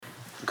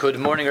Good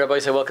morning,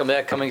 Rabbi. Welcome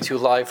back. Coming to you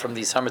live from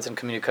the Somerton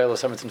Community College,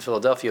 Somerton,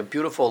 Philadelphia.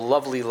 Beautiful,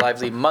 lovely,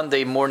 lively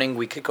Monday morning.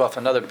 We kick off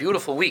another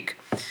beautiful week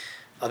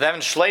of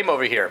Evan Sheleima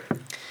over here.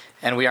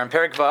 And we are in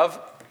Perek Vav,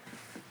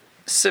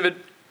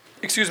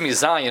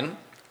 Zion.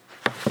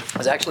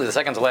 It's actually the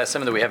second to last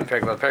simon that we have in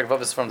Perek Vav. Perek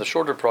Vav is from the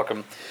shorter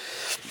program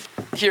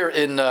here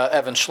in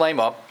Evan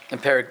Sheleima, in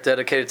Perek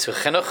dedicated to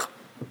Chinuch,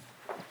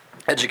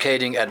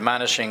 educating,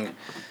 admonishing,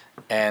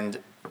 and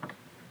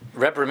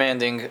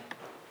reprimanding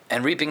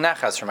and reaping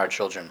nachas from our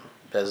children.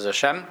 Bez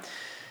Hashem.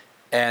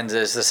 And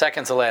it's the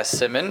second to last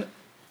simon.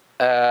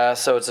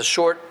 So it's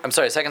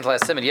second to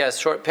last simon. Yes,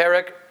 short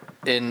perek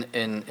in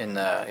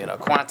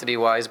quantity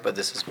wise, but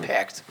this is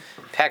packed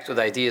with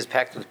ideas,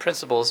 packed with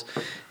principles.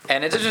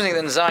 And it's interesting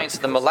that in Zion, so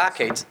the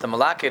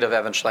malakate of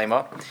Evan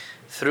Sheleima,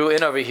 threw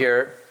in over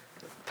here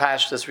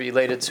pashtus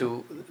related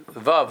to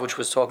Vav, which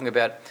was talking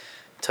about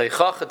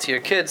teichacha to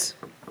your kids.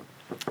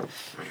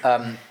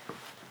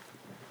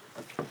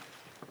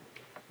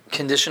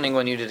 Conditioning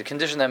when you need to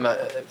condition them,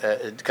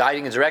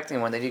 guiding and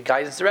directing when they need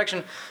guidance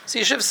direction. So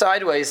you shift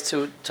sideways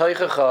to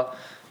teichacha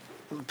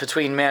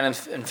between man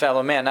and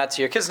fellow man, not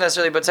to your kids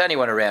necessarily, but to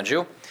anyone around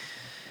you.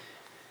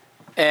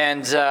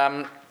 And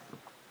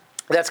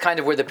that's kind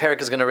of where the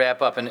perek is going to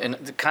wrap up, and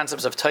the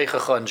concepts of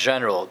teichacha in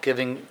general,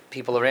 giving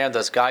people around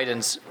us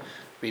guidance,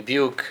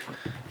 rebuke,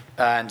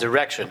 and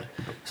direction.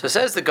 So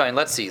says the guy,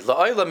 let's see.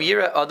 La'olam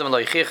yira adam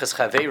lo'ichiches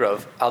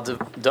chaveirov al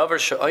davar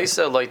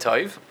she'oisa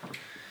lo'itayv.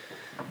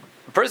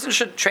 A person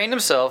should train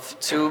himself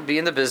to be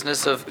in the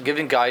business of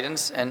giving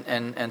guidance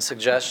and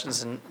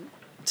suggestions and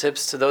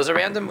tips to those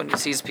around him when he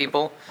sees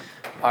people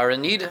are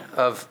in need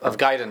of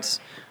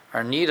guidance,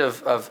 are in need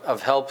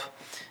of help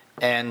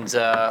and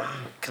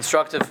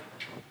constructive,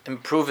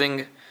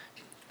 improving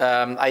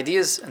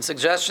ideas and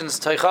suggestions.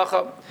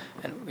 Teichacha,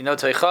 and we know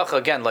teichacha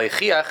again.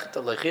 Lo'ichiach.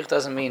 Lo'ichiach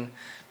doesn't mean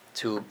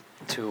to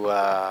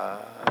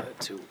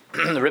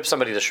rip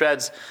somebody to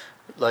shreds.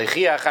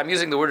 I'm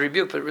using the word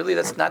rebuke, but really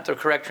that's not the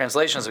correct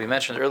translation, as we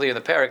mentioned earlier in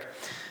the parak.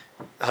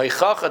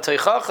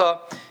 Teichacha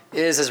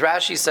is, as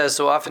Rashi says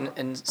so often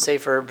in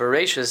Sefer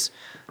Bereshis,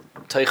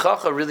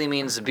 teichacha really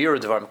means biur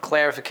dvarim,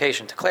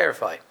 clarification, to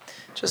clarify,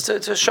 just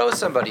to show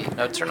somebody,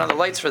 turn on the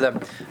lights for them,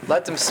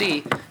 let them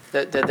see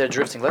that they're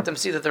drifting, let them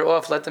see that they're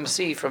off, let them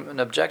see from an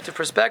objective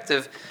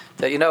perspective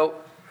that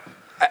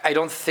I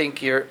don't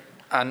think you're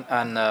on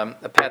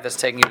a path that's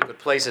taking you to good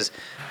places.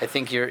 I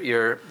think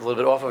you're a little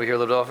bit off over here, a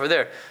little bit off over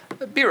there.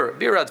 Bir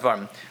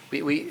advarm. We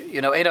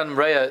Eidan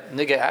Reya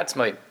Niga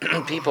Atzmai.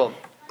 People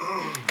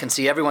can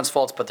see everyone's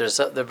faults, but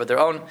their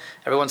own,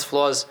 everyone's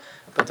flaws,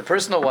 but the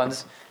personal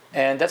ones.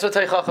 And that's what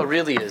teichacha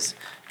really is.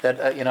 That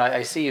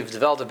I see you've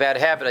developed a bad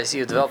habit. I see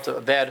you've developed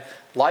a bad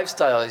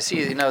lifestyle. I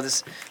see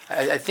this.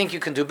 I think you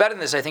can do better than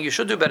this. I think you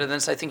should do better than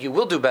this. I think you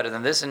will do better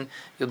than this, and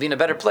you'll be in a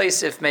better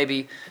place if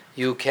maybe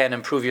you can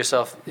improve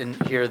yourself in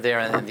here, there,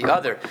 and the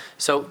other.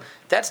 So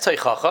that's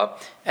teichacha.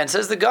 And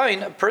says the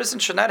Gaon, a person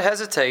should not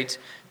hesitate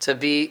to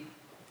be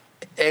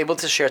able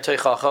to share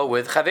teichacha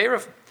with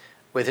chaveirav,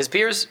 with his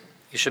peers.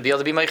 You should be able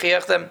to be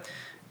meichiach them.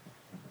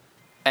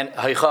 And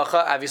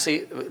teichacha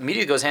obviously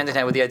immediately goes hand in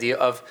hand with the idea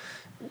of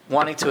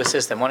wanting to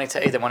assist them, wanting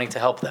to aid them, wanting to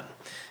help them.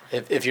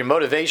 If your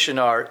motivation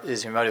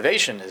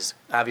is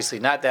obviously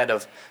not that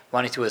of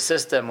wanting to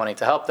assist them, wanting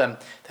to help them,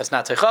 that's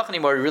not teichacha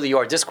anymore. Really, you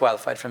are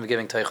disqualified from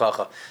giving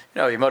teichacha.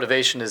 Your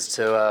motivation is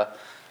to,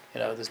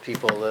 there's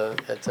people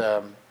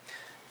that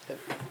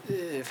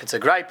if it's a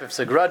gripe, if it's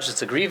a grudge,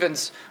 it's a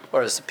grievance,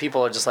 or if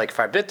people are just like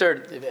far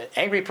bitter,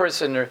 angry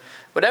person, or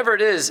whatever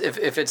it is.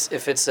 If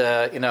it's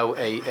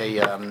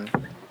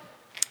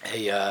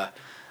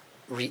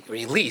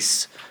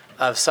release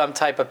of some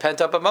type of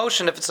pent-up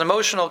emotion, if it's an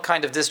emotional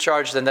kind of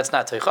discharge, then that's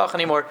not teichacha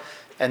anymore.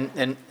 And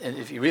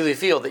if you really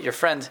feel that your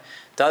friend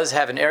does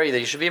have an area that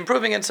you should be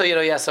improving in, so you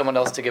ask someone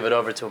else to give it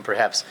over to him,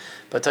 perhaps.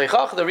 But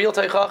teichacha, the real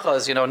teichacha,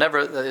 is never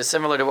is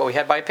similar to what we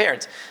had by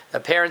parents. The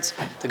parents,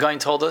 the guy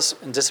told us,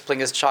 in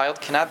disciplining his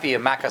child, cannot be a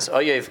makas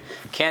oyev,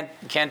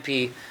 can't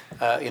be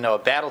a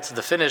battle to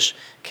the finish,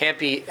 can't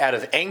be out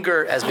of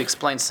anger, as we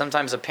explained.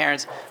 Sometimes a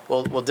parent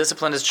will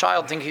discipline his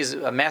child, think he's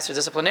a master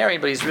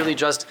disciplinarian, but he's really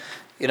just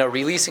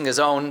releasing his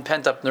own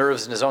pent-up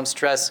nerves and his own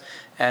stress,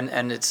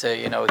 and it's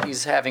his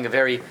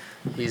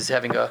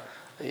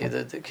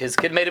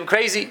kid made him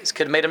crazy, his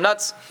kid made him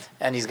nuts,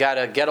 and he's got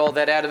to get all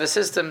that out of his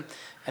system,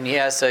 and he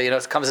has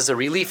it comes as a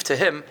relief to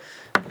him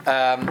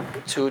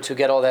to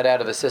get all that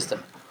out of his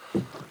system.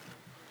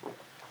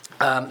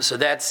 So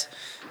that's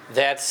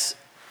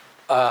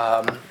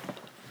a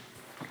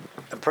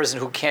person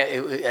who can't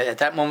at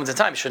that moment in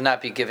time should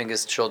not be giving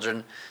his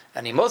children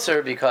any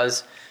musar,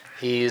 because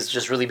he's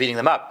just really beating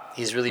them up.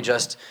 He's really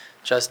just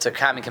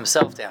calming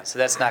himself down. So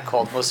that's not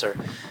called musar.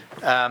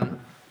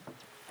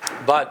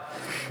 But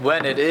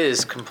when it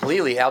is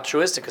completely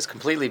altruistic, it's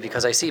completely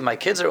because I see my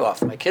kids are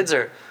off. My kids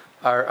are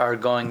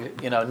going,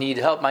 need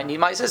help. Need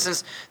my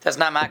assistance. That's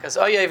not makas.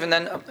 Oh yeah, even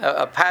then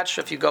a patch.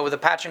 If you go with a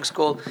patching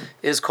school,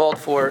 is called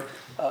for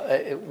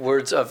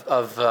words of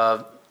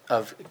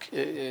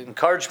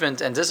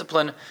encouragement and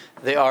discipline,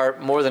 they are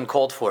more than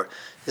called for.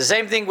 The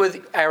same thing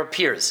with our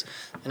peers.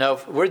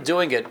 If we're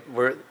doing it,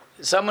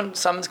 someone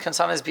can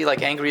sometimes be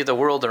like angry at the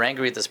world or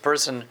angry at this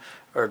person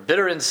or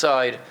bitter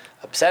inside,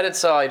 upset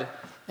inside,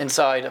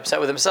 upset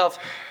with himself,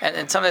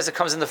 and sometimes it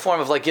comes in the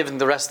form of like giving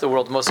the rest of the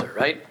world musar,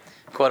 right?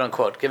 Quote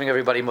unquote, giving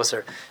everybody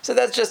musar. So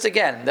that's just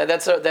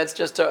that's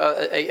just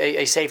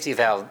a safety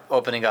valve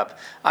opening up.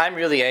 I'm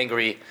really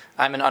angry.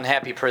 I'm an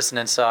unhappy person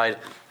inside.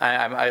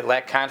 I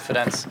lack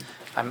confidence.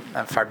 I'm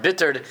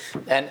verbittered.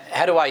 And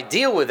how do I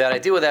deal with that? I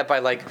deal with that by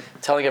like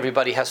telling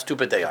everybody how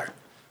stupid they are,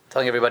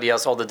 telling everybody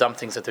else all the dumb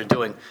things that they're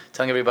doing,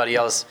 telling everybody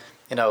else,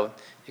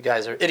 you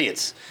guys are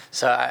idiots.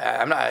 So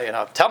I'm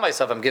not, tell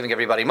myself I'm giving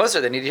everybody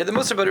musar. They need to hear the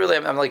musar, but really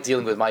I'm like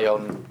dealing with my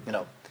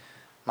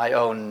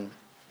own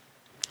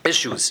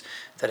issues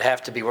that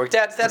have to be worked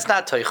out. That's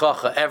not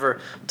teichacha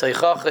ever.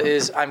 Teichacha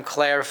is I'm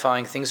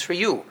clarifying things for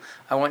you.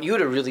 I want you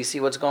to really see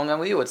what's going on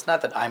with you. It's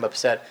not that I'm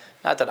upset,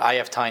 not that I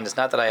have time, it's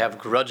not that I have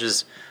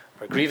grudges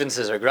or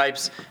grievances or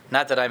gripes,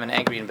 not that I'm an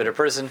angry and bitter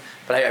person,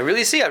 but I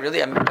really see, I'm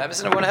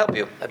Emerson, I want to help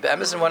you.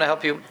 Emerson, I want to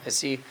help you. I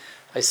see,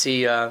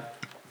 you're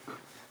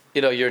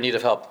in need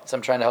of help, so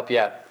I'm trying to help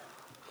you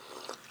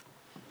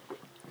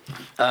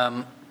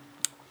out.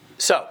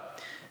 So,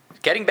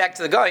 getting back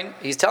to the guy,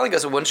 he's telling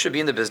us that one should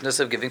be in the business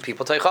of giving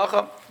people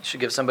teichacha. You should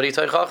give somebody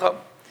teichacha.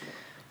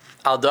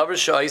 Al davar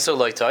sha'isa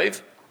loy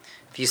toiv.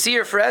 If you see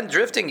your friend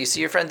drifting, you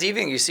see your friend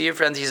deviating, you see your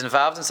friend he's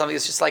involved in something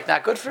that's just like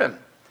not good for him.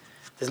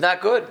 It's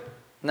not good.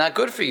 Not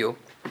good for you.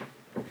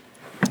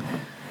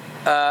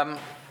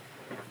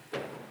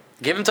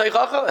 Give him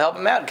teichacha, help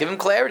him out, give him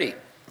clarity.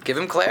 Give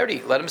him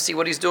clarity. Let him see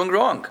what he's doing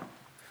wrong.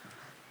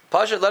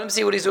 Pasha, let him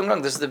see what he's doing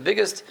wrong. This is the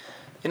biggest,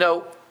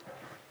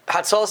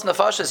 hatzalas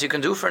nefashas you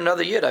can do for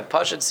another yid. I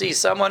pasha see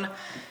someone,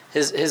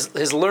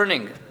 his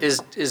learning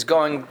is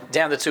going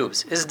down the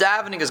tubes. His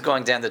davening is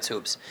going down the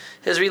tubes.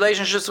 His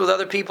relationships with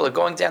other people are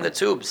going down the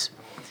tubes.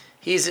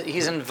 He's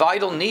in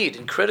vital need,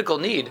 in critical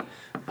need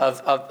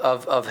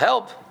of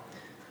help.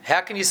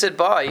 How can you sit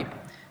by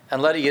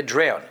and let a yid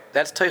drown?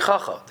 That's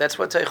teichacha. That's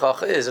what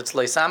teichacha is. It's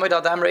leisamid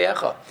adam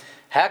reyecha.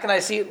 How can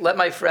I let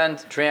my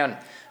friend drown?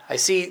 I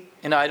see,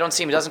 I don't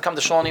see him. He doesn't come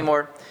to shul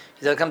anymore.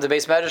 He doesn't come to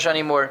base medrash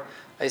anymore.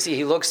 I see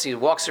he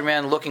walks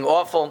around looking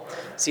awful.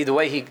 See the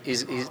way he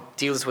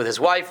deals with his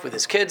wife, with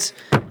his kids.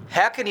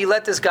 How can he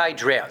let this guy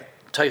drown?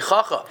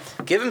 Teichacha.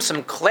 Give him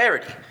some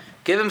clarity.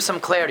 Give him some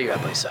clarity,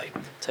 Rabbi say.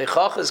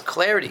 Teichacha is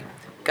clarity.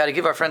 Got to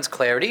give our friends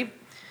clarity.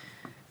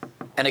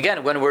 And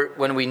again,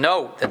 when we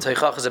know that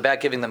teichacha is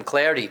about giving them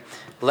clarity,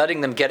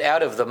 letting them get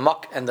out of the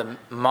muck and the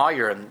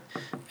mire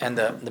and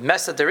the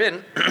mess that they're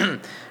in,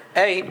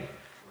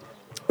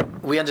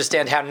 we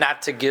understand how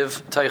not to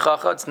give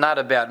teichacha. It's not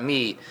about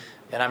me.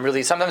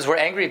 And sometimes we're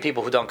angry at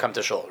people who don't come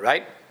to shul,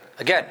 right?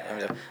 Again,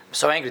 I'm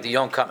so angry that you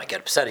don't come. I get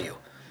upset at you.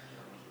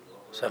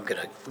 So I'm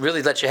going to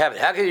really let you have it.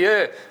 How can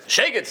you?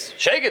 Shake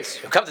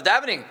it. You come to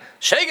davening.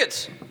 Shake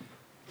it.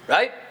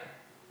 Right?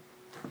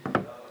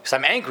 Because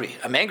I'm angry.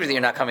 I'm angry that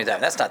you're not coming down.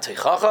 That's not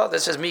teichacha.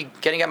 That's just me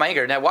getting at my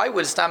anger. Now, why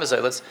would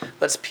stamazai?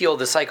 Let's peel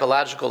the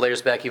psychological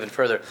layers back even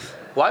further.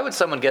 Why would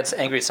someone get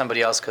angry at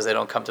somebody else because they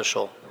don't come to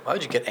shul? Why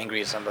would you get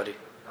angry at somebody?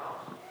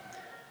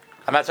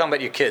 I'm not talking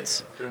about your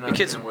kids. They're not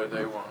getting what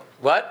they want.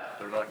 What?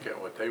 They're not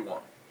getting what they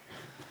want.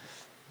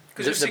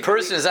 The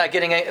person is not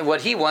getting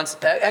what he wants.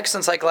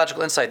 Excellent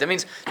psychological insight. That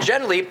means,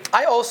 generally,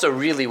 I also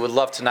really would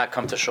love to not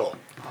come to shul.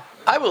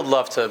 I would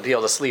love to be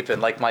able to sleep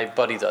in like my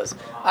buddy does.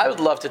 I would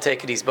love to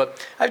take it easy,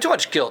 but I have too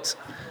much guilt.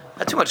 I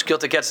have too much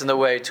guilt that gets in the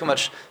way, too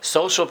much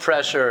social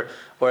pressure,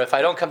 or if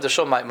I don't come to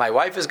shul, my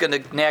wife is going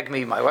to nag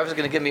me, my wife is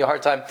going to give me a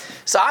hard time.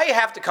 So I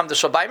have to come to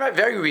shul, but I'm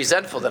very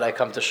resentful that I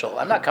come to shul.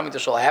 I'm not coming to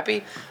shul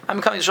happy. I'm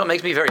coming to shul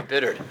makes me very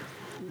bittered,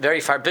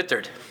 very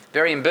verbittered,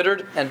 very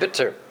embittered and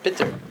bitter.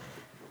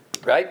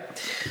 Right?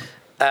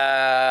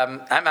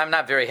 I'm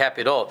not very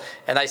happy at all.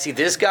 And I see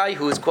this guy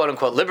who is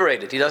quote-unquote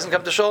liberated. He doesn't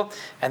come to shul,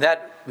 and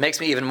that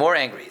makes me even more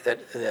angry.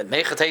 That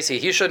Mechatesi,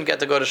 he shouldn't get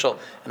to go to shul.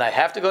 And I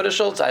have to go to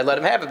shul, so I let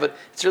him have it. But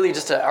it's really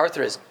just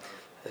Arthur's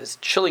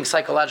chilling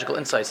psychological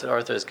insights that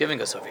Arthur is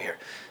giving us over here.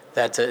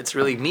 That it's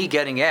really me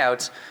getting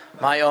out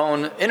my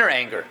own inner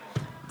anger.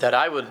 That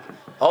I would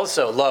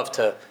also love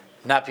to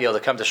not be able to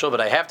come to shul, but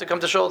I have to come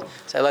to shul,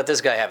 so I let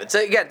this guy have it.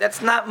 So again,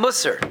 that's not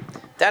musar.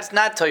 That's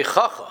not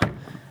teichacha.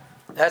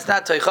 That's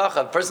not teichacha.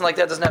 A person like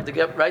that doesn't have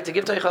the right to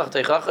give teichacha.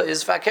 Teichacha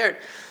is fakert.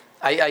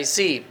 I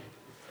see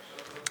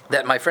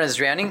that my friend is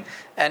drowning,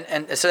 and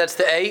so that's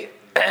the A.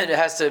 It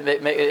has to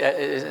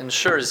it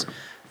ensures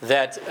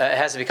that it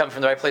has to be coming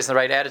from the right place and the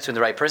right attitude and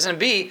the right person. And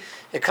B,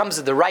 it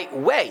comes the right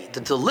way.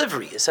 The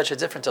delivery is such a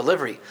different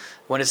delivery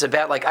when it's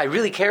about like I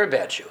really care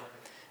about you,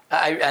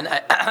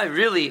 I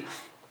really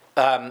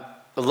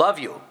love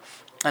you,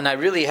 and I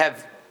really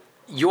have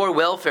your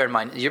welfare in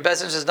mind. Your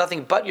best interest is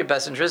nothing but your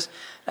best interest.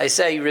 I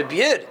say, Reb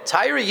Yid,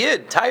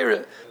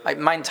 Tyra,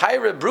 mein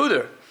Tyra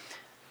Bruder.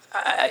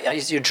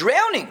 You're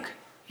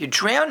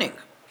drowning.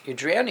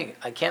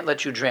 I can't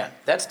let you drown.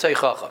 That's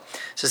teichacha.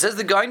 So it says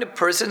the guy, the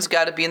person's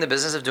got to be in the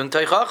business of doing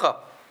teichacha.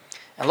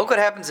 And look what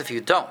happens if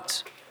you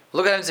don't.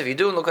 Look what happens if you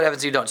do, and look what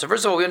happens if you don't. So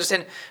first of all, we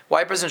understand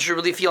why a person should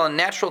really feel a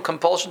natural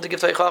compulsion to give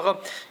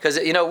teichacha, because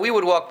we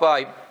would walk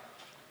by,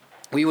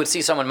 we would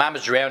see someone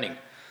mama's drowning.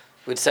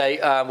 We'd say,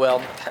 well,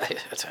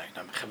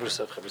 Chabrus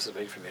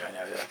waiting for me right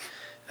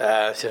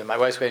now. So my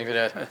wife's waiting for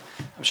me.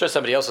 I'm sure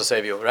somebody else will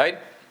save you, right?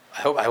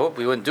 I hope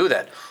we wouldn't do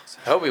that.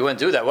 I hope we wouldn't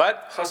do that.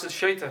 What?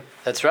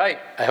 That's right.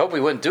 I hope we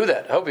wouldn't do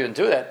that.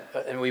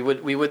 And we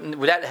wouldn't,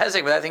 without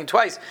hesitating, without thinking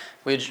twice,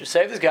 we'd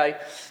save this guy.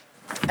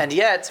 And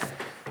yet,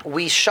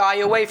 we shy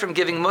away from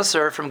giving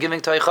musar, from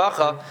giving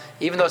teichacha,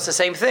 even though it's the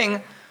same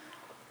thing,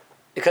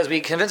 because we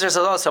convince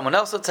ourselves, oh, someone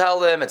else will tell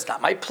them, it's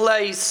not my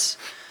place,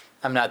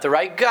 I'm not the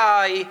right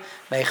guy,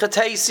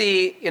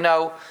 mechatesi,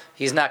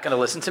 he's not going to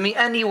listen to me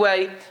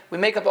anyway. We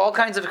make up all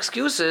kinds of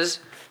excuses,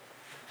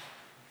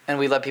 and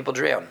we let people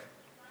drown.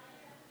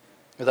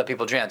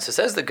 So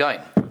says the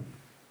guy.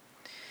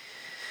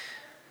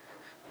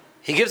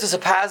 He gives us a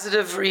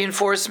positive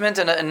reinforcement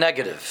and a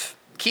negative.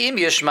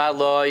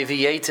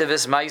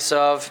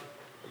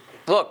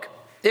 Look,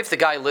 if the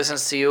guy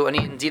listens to you and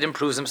he indeed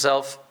improves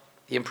himself,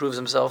 from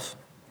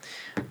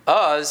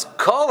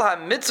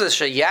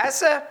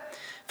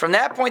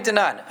that point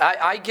on,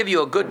 I give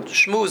you a good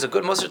shmooze, a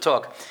good musar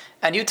talk,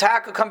 and you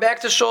come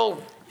back to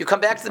shul, you come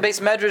back to the base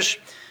medrash,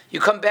 you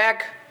come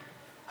back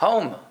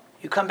home,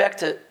 you come back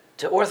to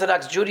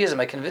Orthodox Judaism.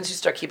 I convince you to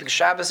start keeping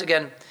Shabbos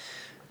again,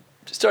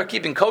 to start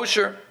keeping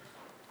kosher.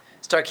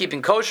 Yitzchak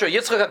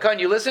HaKohen,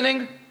 you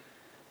listening?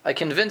 I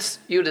convince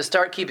you to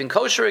start keeping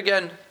kosher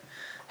again.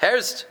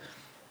 Herst,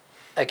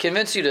 I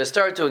convince you to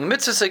start doing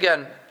mitzvahs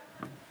again.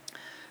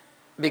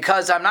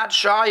 Because I'm not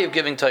shy of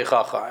giving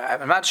teichacha.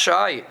 I'm not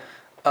shy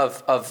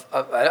of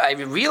I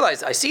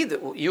realize, I see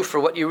that you for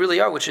what you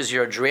really are, which is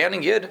you're a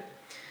drowning yid.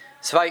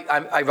 So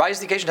I rise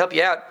to the occasion to help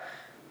you out.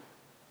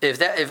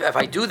 If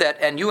I do that,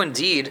 and you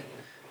indeed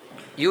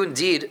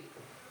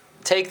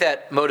take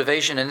that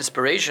motivation and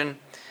inspiration,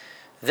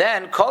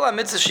 then kol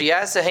ha-mitzvahs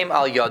sheyasehem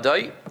al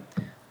yadai,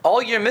 all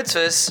your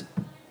mitzvahs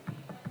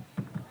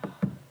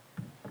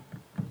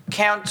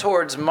count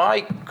towards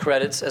my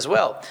credits as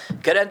well.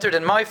 Get entered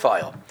in my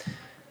file.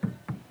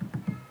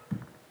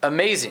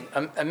 Amazing.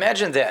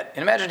 Imagine that.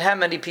 Imagine how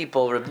many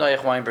people Reb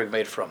Noach Weinberg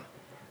made from.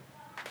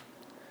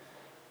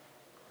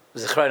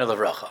 Zechrayna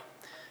Levracha.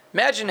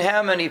 Imagine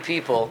how many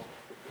people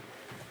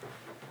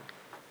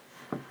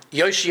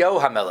Yoshio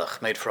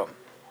HaMelech made from.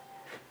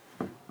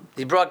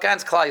 He brought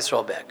Gans Klal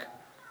Yisrael back.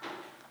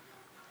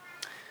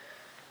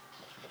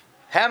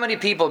 How many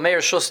people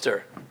Meir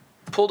Schuster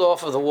pulled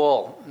off of the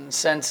wall and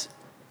sent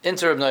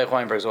into Reb Noach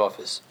Weinberg's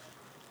office?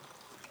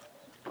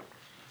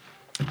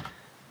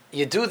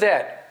 You do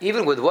that,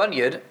 even with one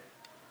yid,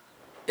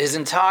 his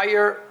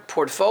entire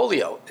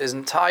portfolio, his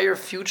entire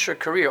future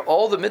career,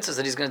 all the mitzvahs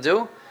that he's going to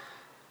do,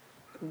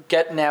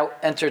 get now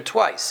entered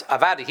twice.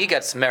 Avadi, he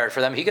gets merit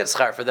for them, he gets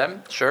schar for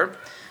them, sure,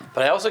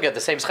 but I also get the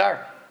same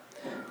schar.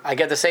 I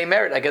get the same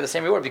merit, I get the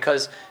same reward,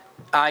 because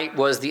I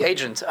was the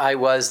agent, I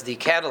was the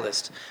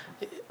catalyst.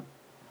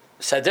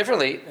 Said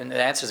differently, and the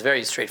answer is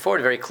very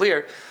straightforward, very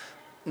clear,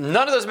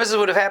 none of those mitzvahs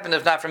would have happened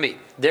if not for me.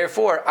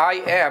 Therefore,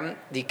 I am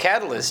the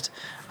catalyst,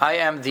 I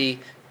am the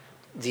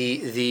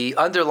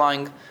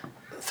underlying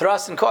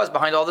thrust and cause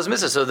behind all those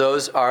mitzvahs. So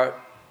those are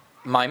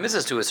my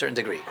mitzvahs to a certain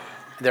degree.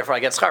 Therefore, I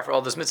get schar for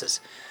all those mitzvahs.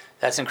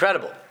 That's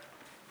incredible.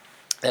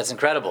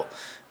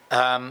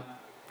 Now,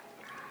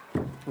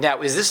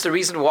 is this the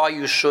reason why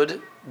you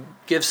should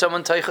give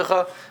someone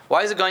teichacha?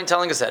 Why is it going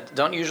telling us that?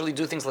 Don't usually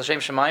do things l'shem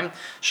shemaim.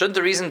 Shouldn't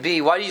the reason be,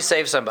 why do you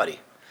save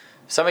somebody?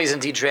 Somebody's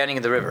indeed drowning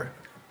in the river.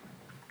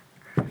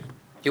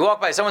 You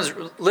walk by, someone's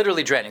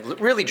literally drowning,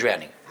 really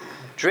drowning.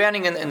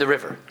 Drowning in the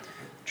river,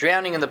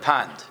 drowning in the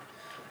pond,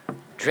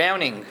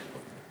 drowning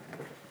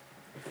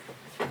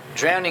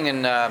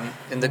in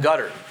the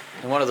gutter,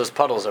 in one of those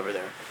puddles over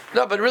there.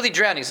 No, but really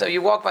drowning. So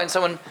you walk by and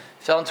someone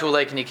fell into a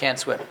lake and he can't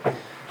swim.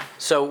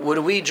 So would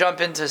we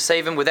jump in to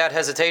save him without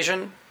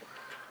hesitation,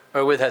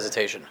 or with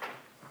hesitation?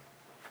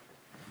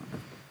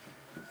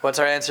 What's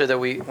our answer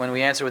when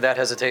we answer without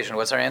hesitation?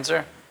 What's our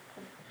answer?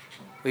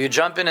 Will you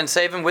jump in and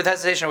save him with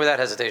hesitation or without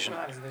hesitation?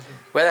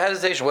 Without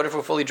hesitation. What if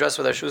we're fully dressed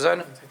with our shoes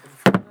on?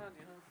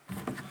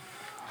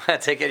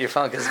 Take out your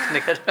phone because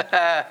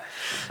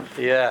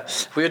yeah.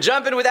 We would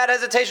jump in without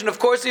hesitation. Of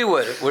course we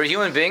would. We're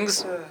human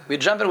beings.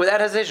 We'd jump in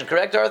without hesitation.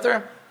 Correct,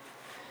 Arthur?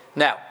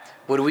 Now,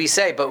 would we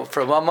say, but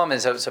for one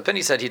moment, so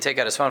Penny said he'd take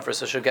out his phone first,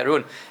 so she'll get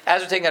ruined.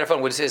 As we're taking out our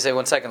phone, would you say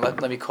 1 second,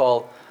 let me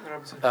call,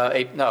 let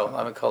me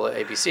call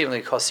ABC, let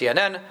me call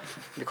CNN, let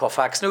me call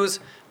Fox News.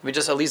 Let me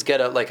just at least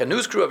get a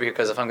news crew over here,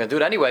 because if I'm going to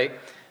do it anyway,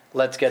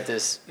 let's get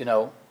this,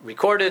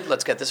 recorded.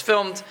 Let's get this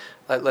filmed.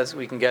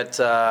 We can get,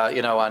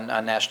 on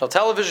national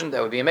television.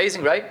 That would be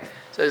amazing, right?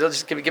 So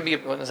let's just give me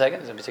 1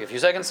 second. Let me take a few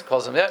seconds.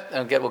 Call some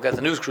and we'll get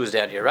the news crews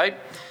down here, right?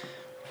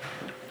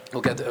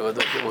 We'll get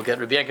Rabbi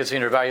Yankiv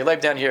and Rabbi Leib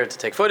down here to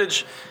take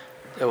footage.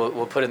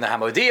 We'll put in the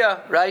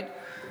Hamodia, right?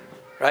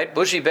 Right.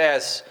 Bushy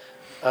Bass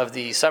of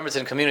the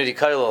Somerton Community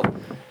Kollel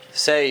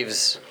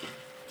saves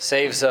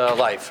a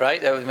life, right?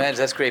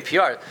 That's great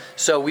PR.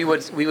 So we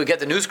would get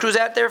the news crews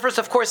out there first?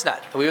 Of course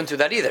not. We wouldn't do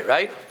that either,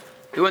 right?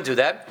 We wouldn't do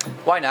that.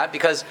 Why not?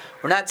 Because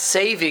we're not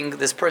saving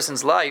this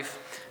person's life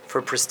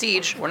for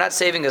prestige. We're not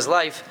saving his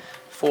life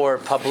for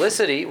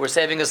publicity. We're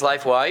saving his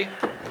life. Why?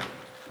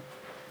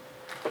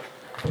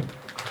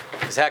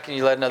 Because how can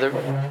you let another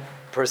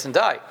person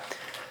die?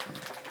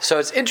 So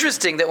it's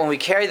interesting that when we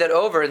carry that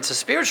over into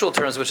spiritual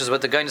terms, which is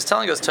what the guy is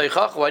telling us,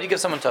 Teichach, why do you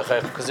give someone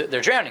Teichach? Because they're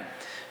drowning.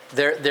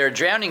 They're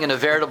drowning in a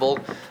veritable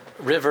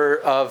river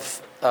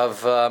of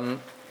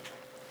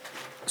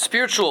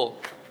spiritual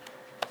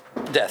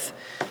death.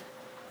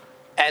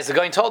 As the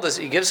guy told us,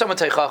 you give someone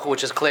Teichach,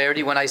 which is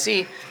clarity. When I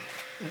see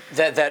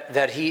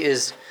that he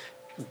is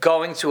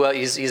going to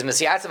he's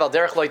Mesiatzav al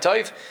derech lo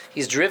toiv,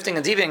 he's drifting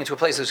and deviating into a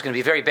place that's going to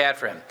be very bad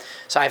for him.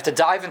 So I have to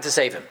dive in to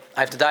save him.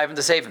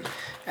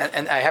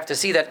 And I have to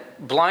see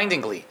that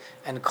blindingly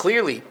and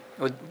clearly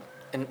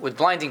with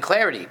blinding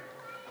clarity.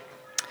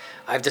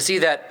 I have to see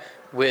that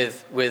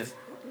with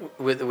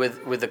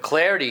the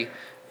clarity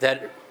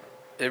that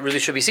it really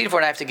should be seen for,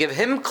 and I have to give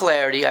him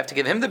clarity. I have to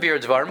give him the bir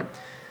dvarim.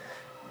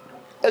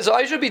 And so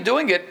I should be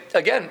doing it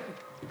again.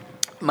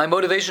 My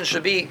motivation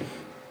should be,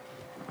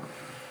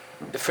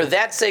 for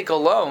that sake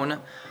alone,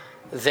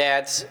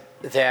 that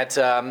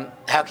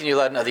how can you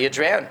let another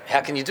drown?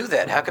 How can you do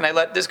that? How can I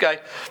let this guy?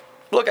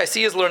 Look, I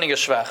see he's learning a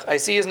shvach. I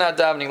see he's not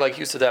davening like he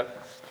used to daven.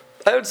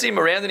 I don't see him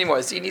around anymore.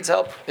 I see he needs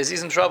help. I see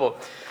he's in trouble.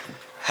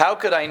 How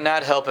could I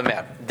not help him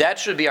out? That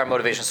should be our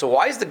motivation. So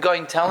why is the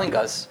guy telling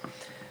us?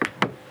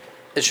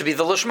 It should be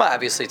the lishma,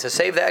 obviously, to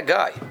save that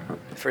guy,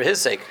 for his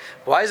sake.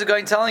 Why is the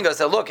guy telling us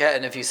that, look,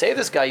 and if you save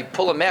this guy, you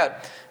pull him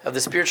out of the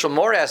spiritual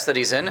morass that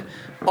he's in,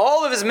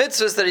 all of his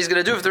mitzvahs that he's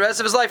going to do for the rest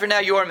of his life are now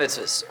your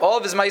mitzvahs. All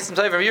of his ma'asim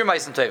tovim are your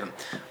ma'asim tovim.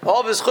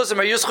 All of his chusim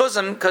are your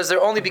chusim because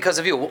they're only because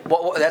of you.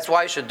 That's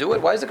why I should do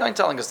it? Why is the guy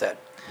telling us that?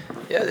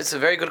 Yeah, it's a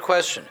very good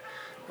question.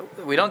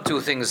 We don't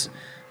do things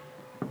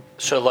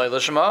shaloi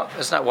l'shema.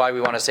 That's not why we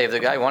want to save the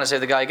guy. We want to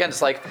save the guy again. It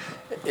sounds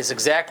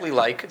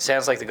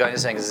like the guy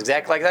is saying, it's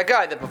exactly like that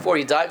guy that before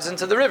he dives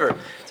into the river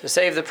to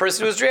save the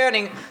person who's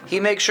drowning, he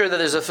makes sure that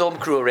there's a film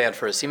crew around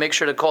first. He makes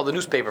sure to call the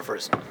newspaper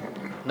first.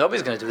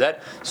 Nobody's going to do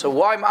that. So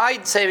why am I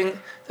saving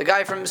the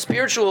guy from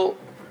spiritual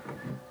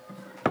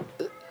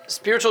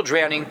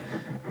drowning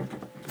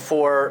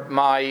for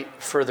my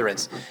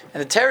furtherance?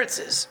 And the teretz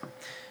is,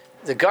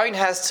 the guy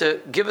has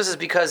to give us this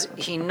because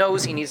he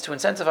knows he needs to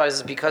incentivize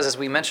us, because, as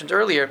we mentioned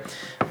earlier,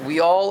 we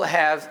all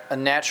have a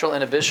natural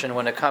inhibition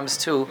when it comes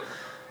to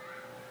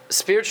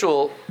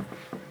spiritual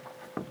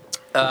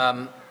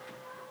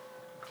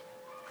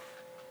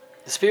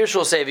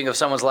saving of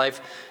someone's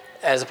life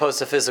as opposed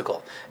to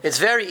physical. It's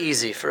very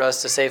easy for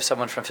us to save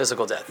someone from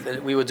physical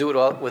death. We would do it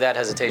all without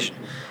hesitation.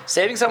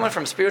 Saving someone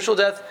from spiritual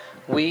death,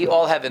 we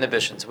all have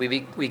inhibitions.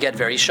 We get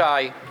very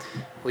shy.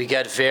 We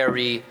get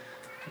very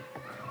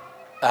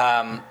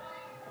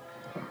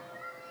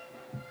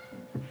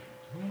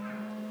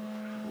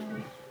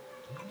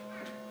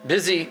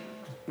busy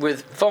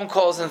with phone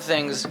calls and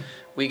things.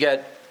 We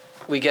get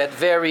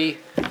very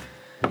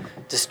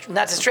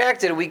not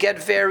distracted. We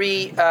get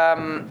very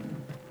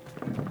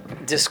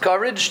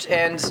discouraged.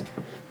 And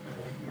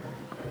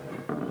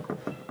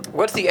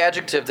what's the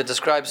adjective that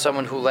describes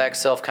someone who lacks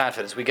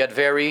self-confidence? We get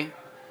very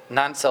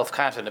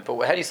non-self-confident.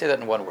 But how do you say that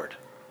in one word?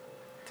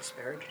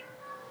 Disparaged?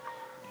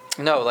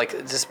 No, like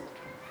just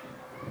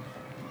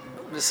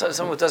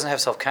someone who doesn't have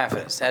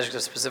self-confidence. The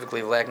adjective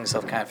specifically lacking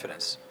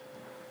self-confidence.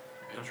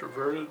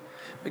 Introverted?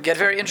 We get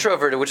very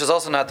introverted, which is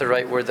also not the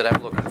right word that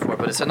I'm looking for.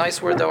 But it's a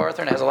nice word, though,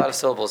 Arthur, and it has a lot of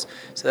syllables.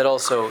 So that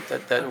also,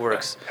 that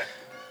works.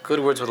 Good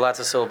words with lots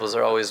of syllables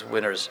are always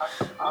winners.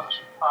 I'm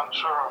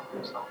sure of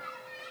myself.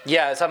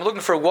 Yeah, so I'm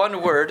looking for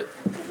one word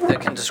that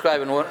can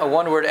describe a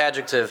one-word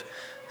adjective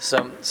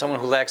someone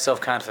who lacks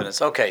self-confidence.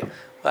 Okay,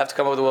 we'll have to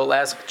come up with, we'll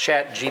ask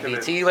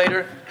ChatGPT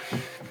later.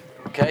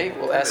 Okay,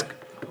 we'll ask,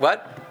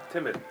 what?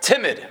 Timid.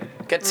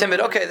 Get timid.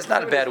 Okay, that's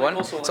not a bad one.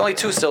 It's only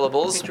 2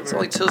 syllables.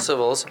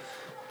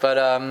 But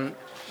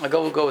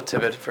we'll go with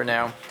timid for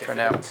now.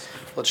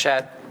 We'll ask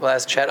chat.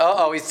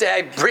 He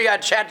said, bring on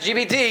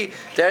ChatGPT.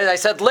 There, I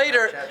said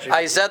later.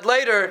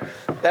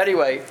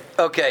 Anyway,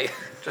 okay.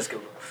 Just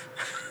Google.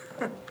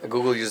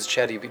 Google uses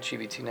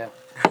ChatGPT now.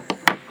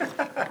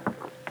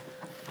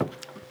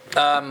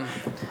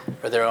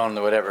 Or their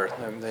own, whatever.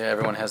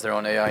 Everyone has their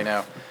own AI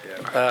now.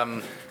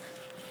 Yeah.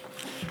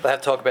 We'll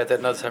have to talk about that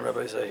another time,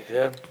 Rabbi say.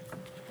 Yeah.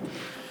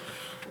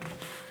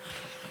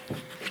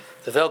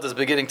 The Welt is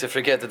beginning to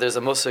forget that there's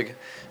a musig.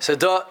 So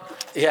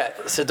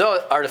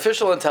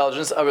artificial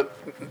intelligence,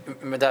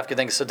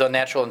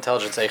 natural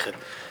intelligence.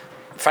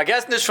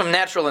 Vergesst nicht from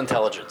natural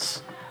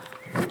intelligence.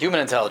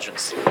 Human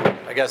intelligence.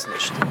 Vergesst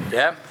nicht.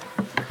 Yeah?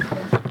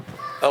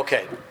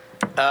 Okay.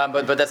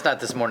 But that's not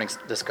this morning's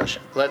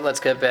discussion. Let's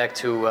get back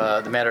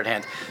to the matter at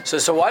hand.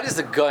 So why does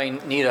the guy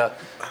need to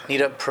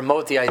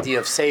promote the idea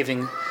of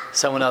saving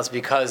someone else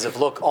because of,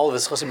 look, all of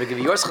his chusim to give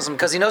you yours chusim?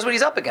 Because he knows what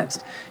he's up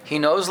against. He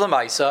knows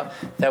lamaisa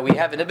that we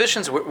have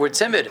inhibitions. We're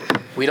timid.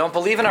 We don't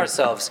believe in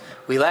ourselves.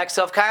 We lack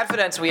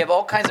self-confidence. We have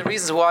all kinds of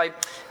reasons why.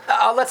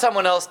 I'll let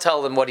someone else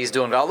tell him what he's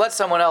doing. I'll let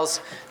someone else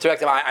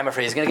direct him. I'm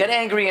afraid he's going to get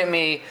angry at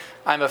me.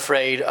 I'm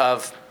afraid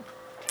of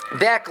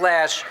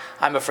backlash.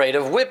 I'm afraid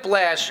of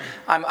whiplash.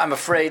 I'm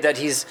afraid that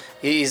he's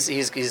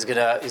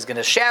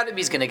gonna shout at me.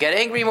 He's gonna get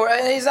angry more.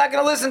 And he's not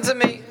gonna listen to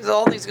me.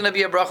 He's gonna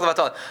be a bracha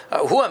v'atal.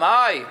 Who am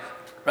I?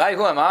 Right?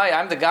 Who am I?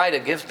 I'm the guy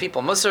that gives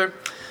people musar.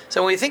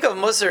 So when we think of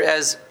musar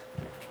as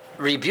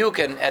rebuke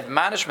and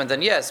admonishment,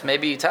 then yes,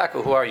 maybe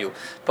Taku, who are you?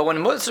 But when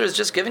musar is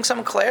just giving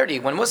someone clarity,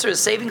 when musar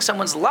is saving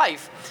someone's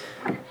life,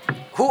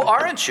 who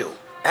aren't you?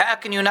 How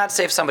can you not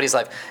save somebody's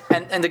life?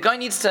 And the guy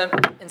needs to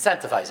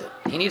incentivize it.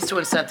 He needs to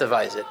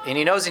incentivize it. And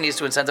he knows he needs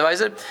to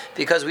incentivize it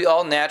because we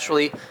all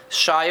naturally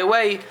shy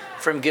away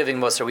from giving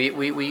musar.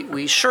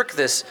 We shirk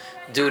this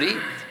duty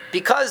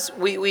because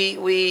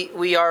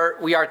we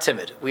are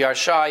timid. We are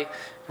shy.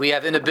 We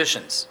have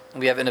inhibitions.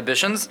 And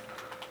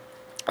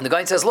the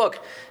guy says, look,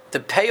 the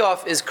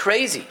payoff is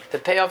crazy. The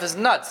payoff is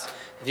nuts.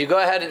 If you go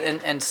ahead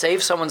and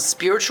save someone's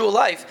spiritual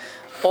life,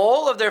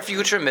 all of their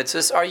future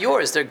mitzvahs are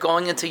yours. They're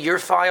going into your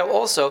file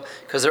also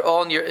because they're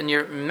all in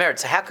your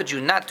merits. So how could you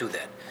not do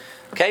that?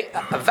 Okay,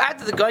 avad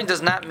to the going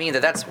does not mean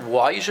that that's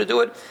why you should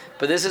do it,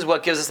 but this is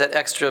what gives us that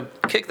extra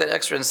kick, that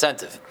extra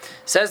incentive.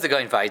 Says the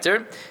going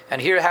fighter,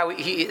 and here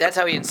that's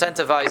how he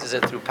incentivizes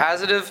it through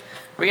positive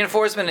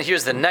reinforcement. And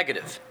here's the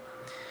negative.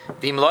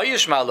 V'im lo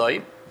yishma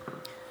lo,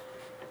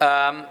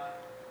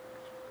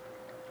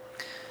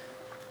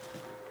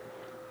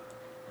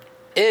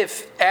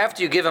 if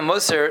after you give him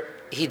musar,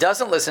 he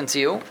doesn't listen to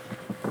you,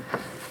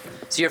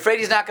 so you're afraid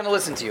he's not going to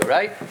listen to you,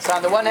 right? So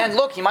on the one hand,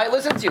 look, he might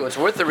listen to you. It's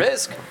worth the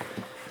risk.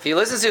 If he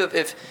listens to you,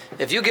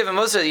 if you give him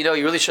musar, you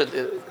really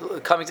should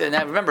coming to.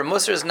 Now remember,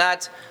 musar is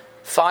not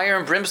fire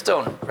and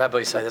brimstone,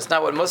 Rabbi Yisai. That's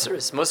not what musar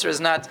is. Musar is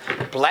not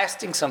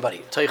blasting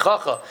somebody.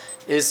 Teichacha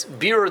is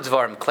birur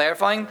dvarim,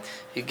 clarifying.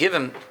 You give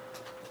him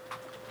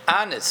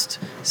honest,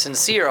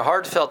 sincere,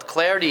 heartfelt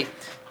clarity.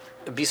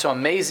 It'd be so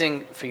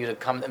amazing for you to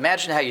come.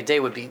 Imagine how your day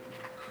would be.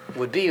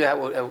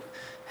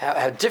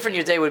 How different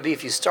your day would be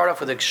if you start off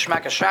with a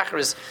Geshmak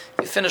HaShacharis,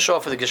 you finish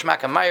off with a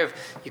Geshmak HaMayev,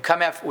 you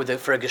come out for a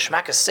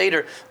Geshmak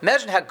HaSeder.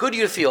 Imagine how good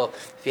you'd feel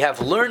if you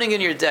have learning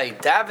in your day,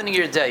 davening in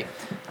your day.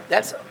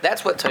 That's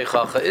what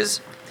Teichacha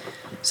is.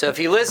 So if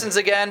he listens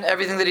again,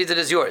 everything that he did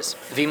is yours.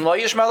 V'im lo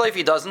yishma lo, if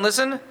he doesn't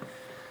listen,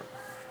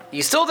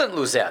 you still didn't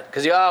lose that,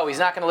 because he's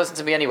not going to listen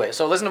to me anyway.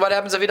 So listen to what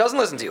happens if he doesn't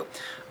listen to you.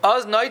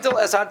 Az noitel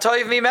es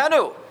hatoiv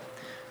mimenu.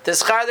 The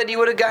schar that he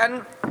would have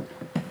gotten,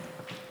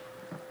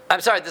 the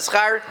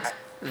schar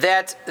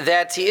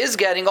that he is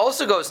getting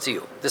also goes to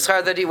you. The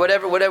schar that he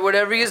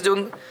whatever he is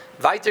doing,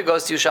 weiter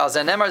goes to you. Shal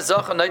zanemar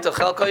zocha noitel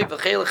chelkoi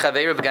v'chel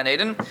chaveir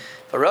b'ganeden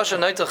v'rosha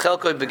noitel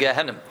chelkoi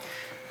b'gehenim.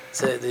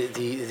 So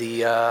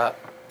the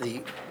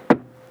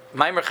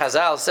Maimer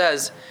Chazal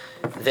says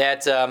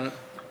that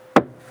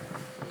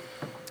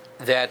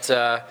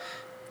the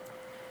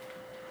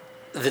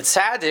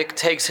tzaddik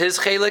takes his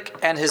chelik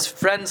and his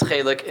friend's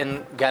chelik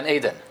in Gan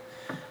Eden.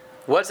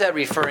 What's that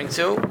referring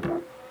to?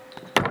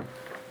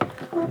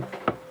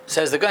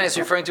 Says the guy is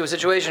referring to a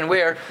situation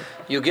where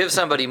you give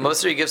somebody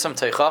musar, you give some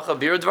teichacha,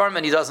 birur dvarim,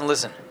 and he doesn't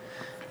listen.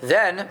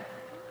 Then,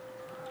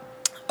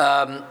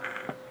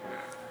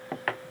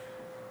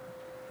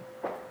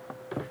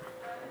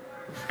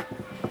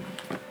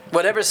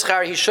 whatever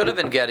schar he should have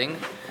been getting,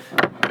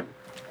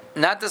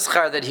 not the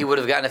schar that he would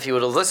have gotten if he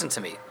would have listened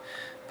to me,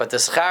 but the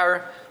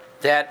schar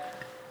that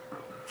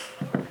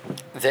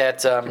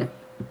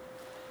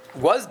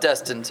was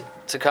destined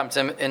to come to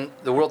him in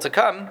the world to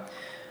come,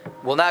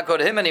 will not go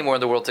to him anymore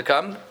in the world to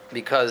come,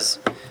 because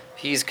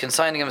he's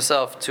consigning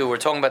himself to, we're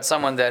talking about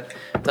someone that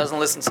doesn't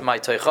listen to my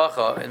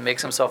teichacha and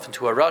makes himself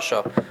into a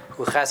rasha,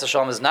 who chas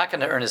Hashem is not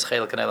going to earn his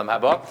chelik in Olam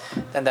Haba,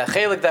 then that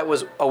chelik that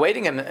was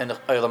awaiting him in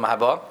Olam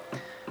Haba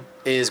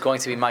is going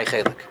to be my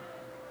chelik.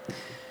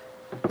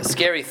 A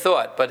scary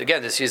thought, but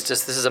again, this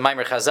is a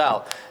Maimer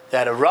Chazal,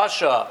 that a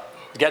rasha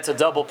gets a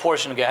double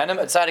portion in Gehenim,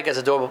 a tzaddik gets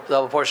a double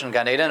portion in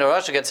Gan Eden, a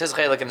rasha gets his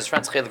chelik and his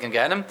friend's chelik in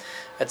Gehenim,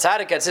 a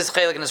tzaddik gets his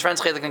chelik and his friend's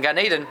chelik in Gan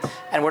Eden,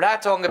 and we're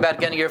not talking about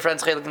getting your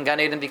friend's chelik in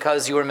Gan Eden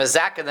because you were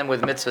mezakah them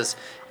with mitzvahs,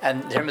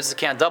 and their mitzvahs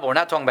can't double. We're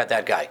not talking about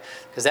that guy,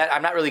 because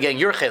I'm not really getting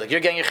your chelik.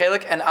 You're getting your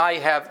chelik, and I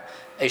have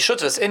a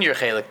shutvas in your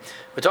chelik.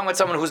 We're talking about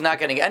someone who's not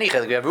getting any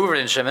chelik. We have Reuven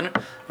and Shimon.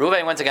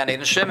 Reuven went to Gan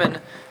Eden. Shimon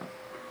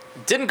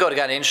didn't go to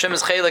Gan Eden.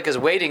 Shimon's chelik is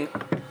waiting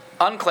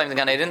unclaimed in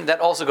Gan Eden. That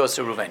also goes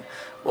to Reuven.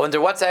 Well,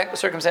 under what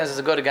circumstances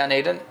to go to Gan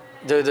Eden,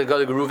 to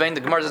go to Reuven? The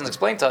Gemara doesn't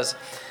explain to us.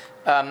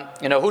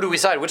 Who do we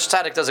decide? Which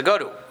tzaddik does it go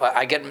to?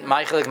 I get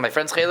my chelik and my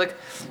friend's chelik.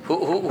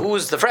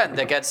 Who's the friend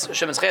that gets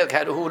Shimon's chelik?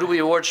 Who do we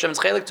award Shimon's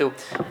chelik to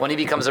when he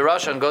becomes a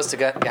rasha and goes to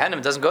Gehenim?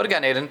 It doesn't go to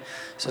Gan Eden.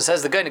 So it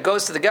says the guy, it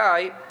goes to the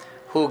guy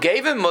who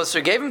gave him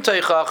musar, gave him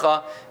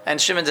teichacha,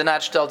 and Shimon did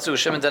not shtel zu.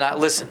 Shimon did not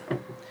listen.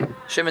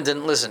 Shimon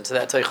didn't listen to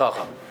that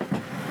teichacha.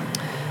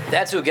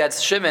 That's who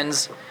gets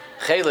Shimon's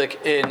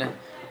chelik in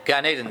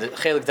Gan Eden, the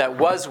chelik that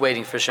was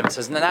waiting for Shimon. So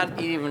it's not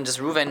even just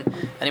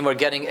Reuven anymore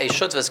getting a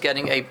shutvas,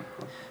 getting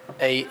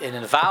an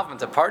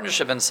involvement, a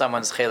partnership in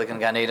someone's chelik in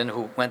Gan Eden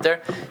who went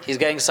there. He's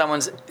getting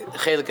someone's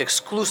chelik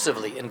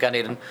exclusively in Gan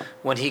Eden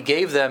when he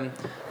gave them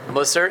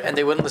Musar and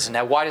they wouldn't listen.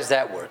 Now, why does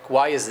that work?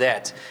 Why is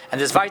that?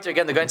 And this Viter,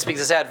 again, the Gaon speaks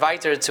this out,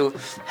 Viter, to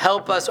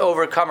help us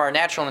overcome our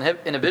natural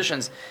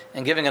inhibitions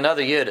and giving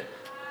another Yid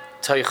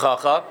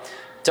Teichacha.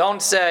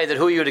 Don't say that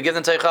who are you to give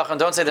them Teichacha, and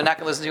don't say they're not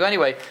going to listen to you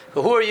anyway.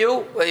 But who are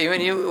you?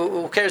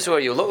 Who cares who are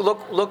you?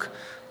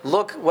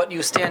 Look what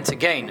you stand to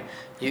gain.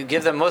 You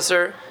give them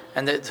Musar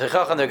and the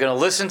Teichacha, they're going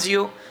to listen to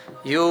you.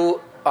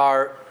 You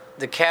are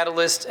the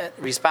catalyst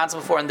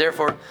responsible for, and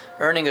therefore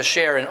earning a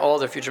share in all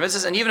their future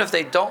mitzvahs. And even if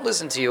they don't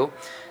listen to you,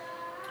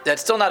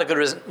 that's still not a good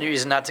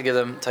reason not to give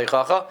them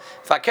Teichacha.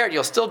 If I cared,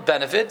 you'll still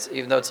benefit,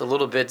 even though it's a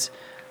little bit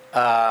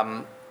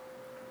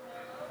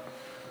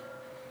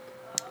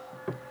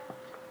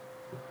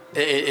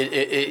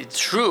it's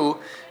true.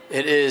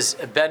 It is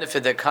a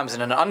benefit that comes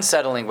in an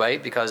unsettling way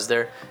because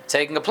they're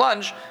taking a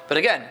plunge. But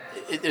again,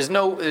 there's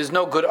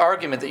no good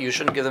argument that you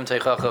shouldn't give them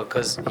teichacha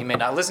because he may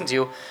not listen to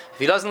you. If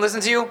he doesn't listen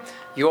to you,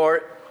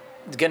 you're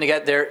going to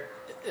get their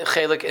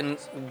chelik in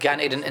Gan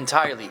Eden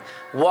entirely.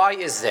 Why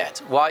is that?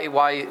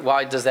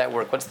 Why does that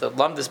work? What's the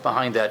lumdus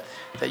behind that?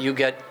 That you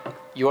get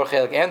your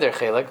chelik and their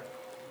chelik.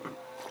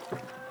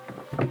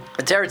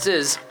 The teretz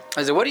is,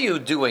 I said, what are you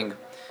doing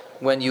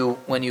when you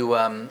give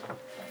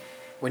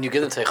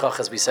them teichach,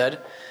 as we said?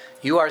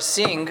 You are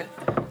seeing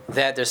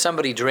that there's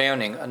somebody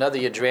drowning, another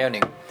Yid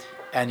drowning,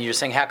 and you're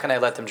saying, how can I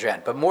let them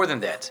drown? But more than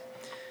that,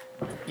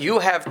 you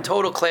have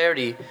total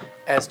clarity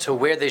as to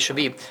where they should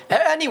be.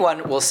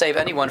 Anyone will save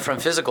anyone from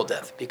physical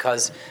death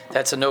because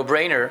that's a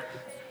no-brainer.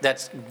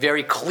 That's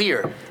very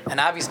clear and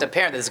obvious and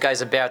apparent that this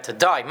guy's about to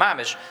die,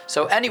 mamish.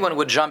 So anyone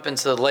would jump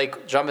into the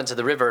lake, jump into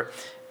the river,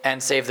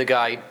 and save the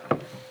guy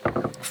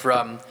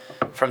from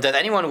death.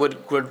 Anyone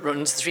would run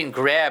into the street and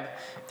grab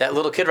that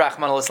little kid,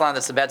 Rahman al-Islam,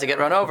 that's about to get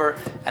run over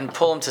and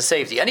pull him to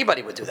safety.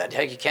 Anybody would do that.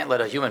 Heck, you can't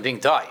let a human being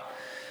die.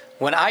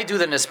 When I do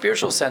that in a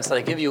spiritual sense, that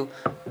I give you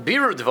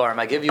biru dvarim,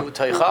 I give you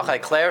teichach, I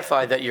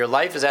clarify that your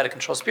life is out of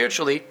control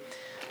spiritually,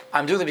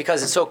 I'm doing it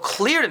because it's so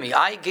clear to me.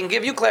 I can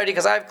give you clarity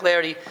because I have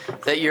clarity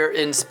that you're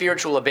in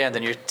spiritual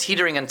abandon. You're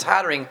teetering and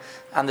tottering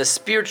on the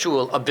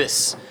spiritual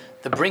abyss,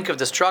 the brink of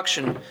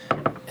destruction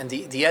and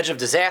the edge of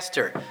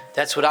disaster.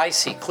 That's what I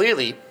see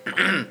clearly.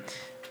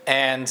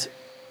 And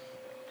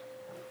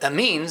that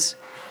means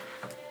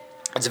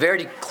it's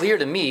very clear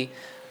to me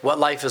what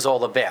life is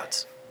all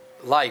about.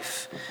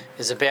 Life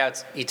is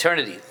about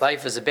eternity.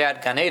 Life is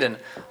about Gan Eden.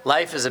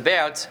 Life is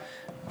about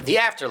the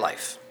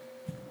afterlife.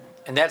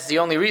 And that's the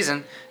only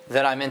reason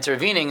that I'm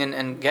intervening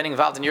and getting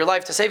involved in your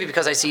life to save you,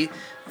 because I see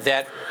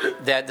that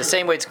the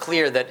same way it's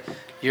clear that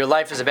your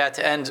life is about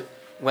to end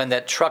when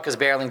that truck is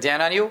barreling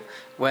down on you,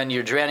 when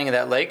you're drowning in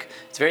that lake.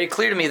 It's very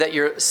clear to me that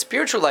your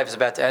spiritual life is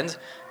about to end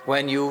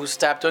when you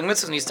stop doing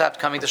mitzvahs, and you stopped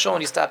coming to shul,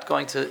 and you stopped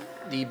going to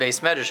the Beis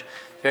Medrash.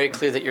 Very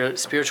clear that your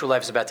spiritual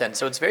life is about to end.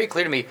 So it's very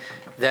clear to me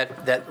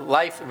that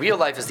life, real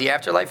life, is the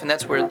afterlife, and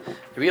that's where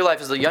the real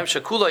life is. The Yom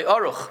Shekuloi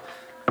Aruch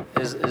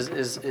is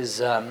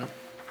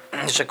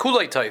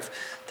Shekuloi Toiv.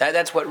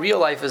 That's what real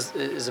life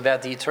is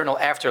about, the eternal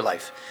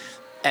afterlife.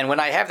 And when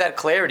I have that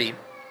clarity,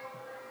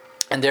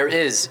 and there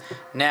is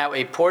now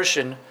a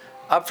portion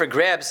up for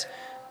grabs,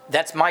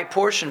 that's my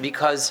portion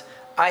because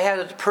I had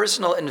a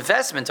personal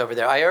investment over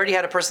there. I already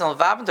had a personal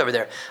involvement over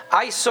there.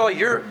 I saw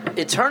your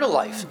eternal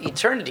life,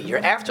 eternity, your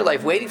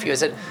afterlife waiting for you. I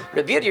said,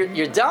 Rabbi,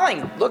 you're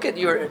dying. Look at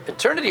your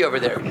eternity over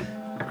there.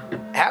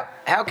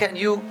 How can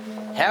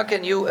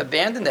you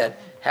abandon that?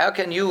 How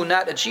can you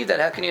not achieve that?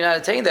 How can you not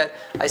attain that?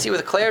 I see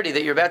with clarity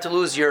that you're about to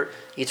lose your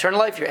eternal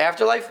life, your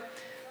afterlife.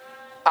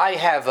 I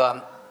have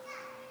a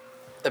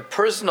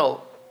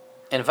personal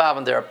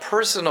involvement there, a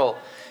personal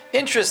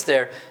interest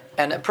there,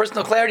 and a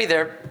personal clarity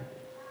there.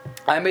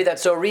 I made that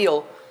so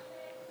real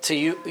to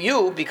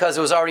you because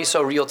it was already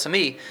so real to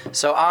me.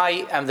 So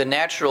I am the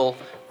natural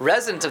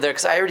resident of there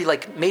because I already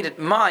made it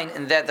mine,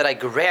 and that I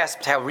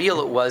grasped how real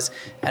it was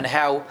and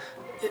how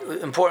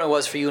important it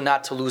was for you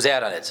not to lose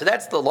out on it. So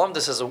that's the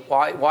lumdus as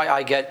why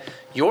I get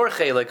your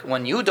chelik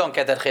when you don't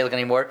get that chelik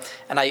anymore,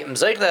 and I am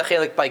zeich that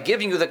chelik by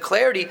giving you the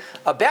clarity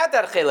about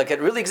that chelik.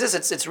 It really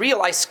exists. It's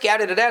real. I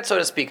scattered it out, so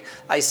to speak.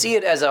 I see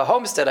it as a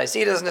homestead. I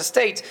see it as an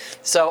estate.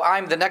 So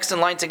I'm the next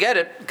in line to get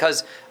it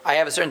because I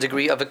have a certain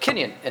degree of a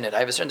kinyan in it. I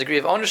have a certain degree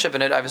of ownership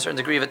in it. I have a certain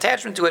degree of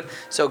attachment to it.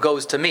 So it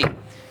goes to me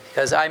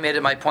because I made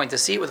it my point to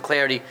see it with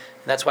clarity.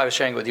 And that's why I was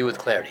sharing it with you with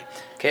clarity.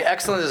 Okay,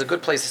 excellent. This is a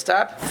good place to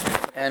stop.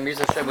 And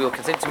Mirza Hashem, we will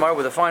continue tomorrow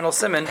with a final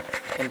siman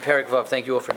in Perek Vav. Thank you all for